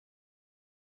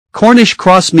Cornish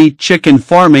Cross Meat Chicken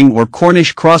farming or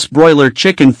Cornish Cross broiler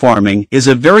chicken farming is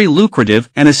a very lucrative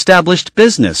and established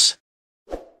business.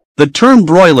 The term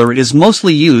broiler is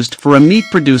mostly used for a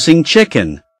meat-producing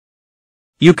chicken.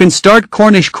 You can start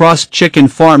Cornish Cross chicken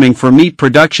farming for meat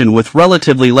production with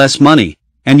relatively less money,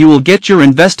 and you will get your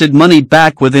invested money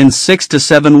back within 6 to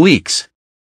 7 weeks.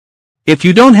 If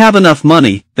you don't have enough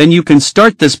money, then you can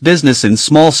start this business in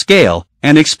small scale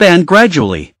and expand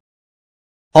gradually.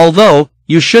 Although,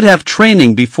 you should have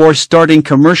training before starting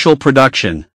commercial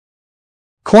production.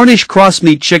 Cornish Cross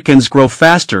Meat chickens grow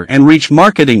faster and reach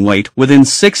marketing weight within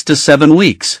 6 to 7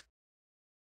 weeks.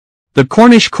 The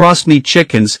Cornish Cross Meat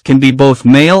chickens can be both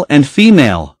male and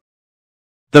female.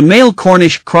 The male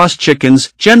Cornish Cross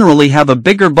chickens generally have a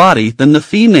bigger body than the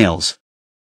females.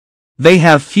 They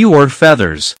have fewer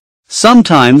feathers.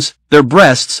 Sometimes, their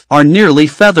breasts are nearly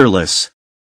featherless.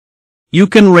 You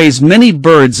can raise many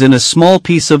birds in a small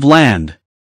piece of land.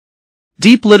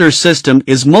 Deep litter system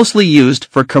is mostly used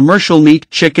for commercial meat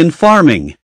chicken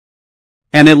farming.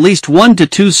 And at least 1 to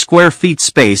 2 square feet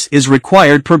space is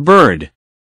required per bird.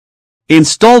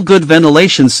 Install good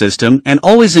ventilation system and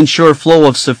always ensure flow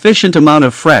of sufficient amount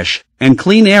of fresh and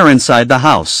clean air inside the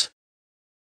house.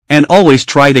 And always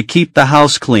try to keep the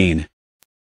house clean.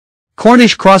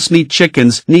 Cornish Cross Meat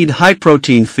chickens need high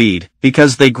protein feed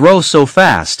because they grow so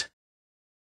fast.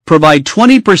 Provide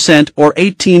 20% or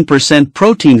 18%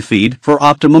 protein feed for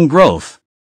optimum growth.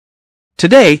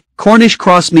 Today, Cornish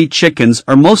Cross Meat chickens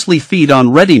are mostly feed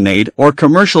on ready-made or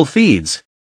commercial feeds.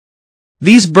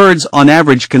 These birds on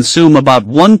average consume about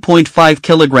 1.5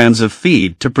 kilograms of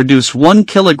feed to produce 1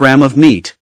 kilogram of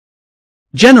meat.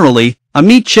 Generally, a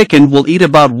meat chicken will eat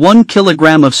about 1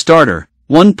 kilogram of starter,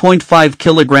 1.5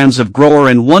 kilograms of grower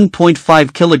and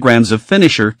 1.5 kilograms of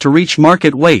finisher to reach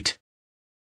market weight.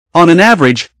 On an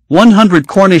average, 100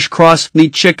 Cornish Cross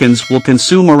Meat chickens will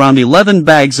consume around 11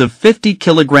 bags of 50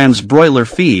 kilograms broiler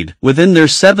feed within their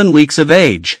 7 weeks of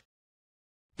age.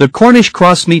 The Cornish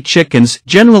Cross Meat chickens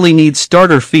generally need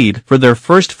starter feed for their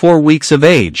first 4 weeks of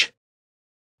age.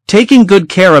 Taking good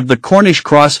care of the Cornish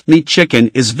Cross Meat chicken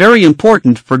is very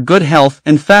important for good health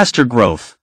and faster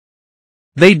growth.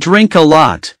 They drink a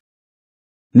lot.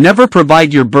 Never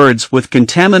provide your birds with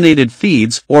contaminated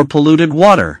feeds or polluted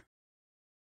water.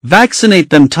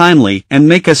 Vaccinate them timely and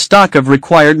make a stock of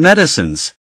required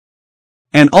medicines.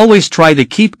 And always try to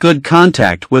keep good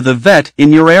contact with a vet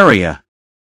in your area.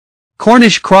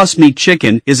 Cornish Cross Meat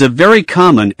chicken is a very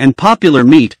common and popular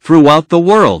meat throughout the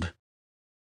world.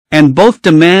 And both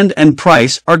demand and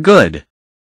price are good.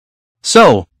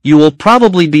 So, you will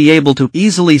probably be able to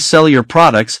easily sell your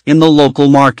products in the local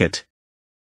market.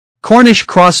 Cornish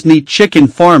Cross Meat chicken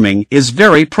farming is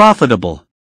very profitable.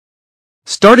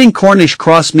 Starting Cornish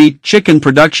Cross Meat chicken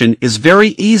production is very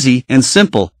easy and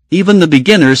simple, even the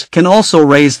beginners can also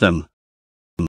raise them.